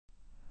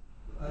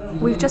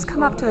We've just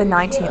come up to the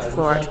 19th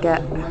floor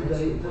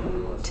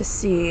to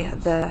see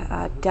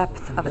the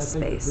depth of a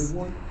space.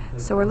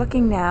 So we're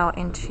looking now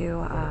into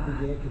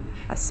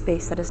a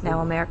space that is now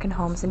American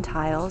Homes and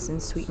Tiles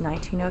in Suite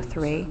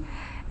 1903,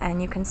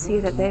 and you can see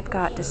that they've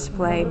got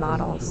display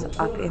models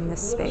up in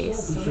this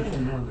space,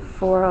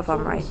 4 of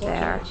them right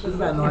there,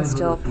 and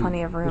still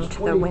plenty of room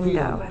to the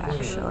window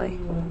actually.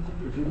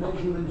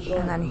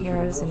 And then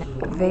here's a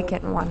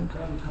vacant one,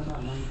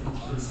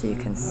 so you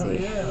can see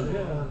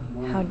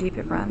how deep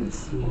it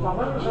runs.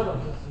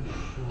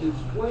 It's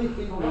 20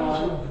 feet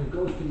wide, and it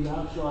goes to the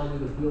outside of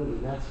the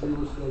building. That's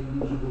real estate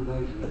usable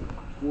measurement,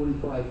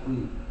 45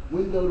 feet.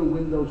 Window to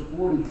window is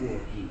 44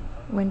 feet.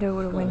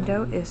 Window to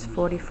window is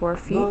 44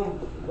 feet. No,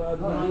 about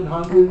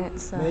 900, and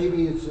it's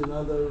maybe it's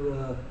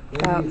another...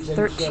 about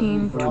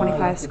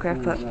 1325 square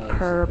foot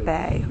per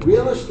bay.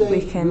 Real estate,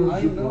 we can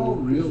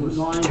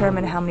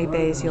determine how many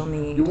bays you'll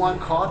need,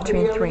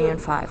 between 3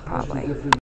 and 5 probably.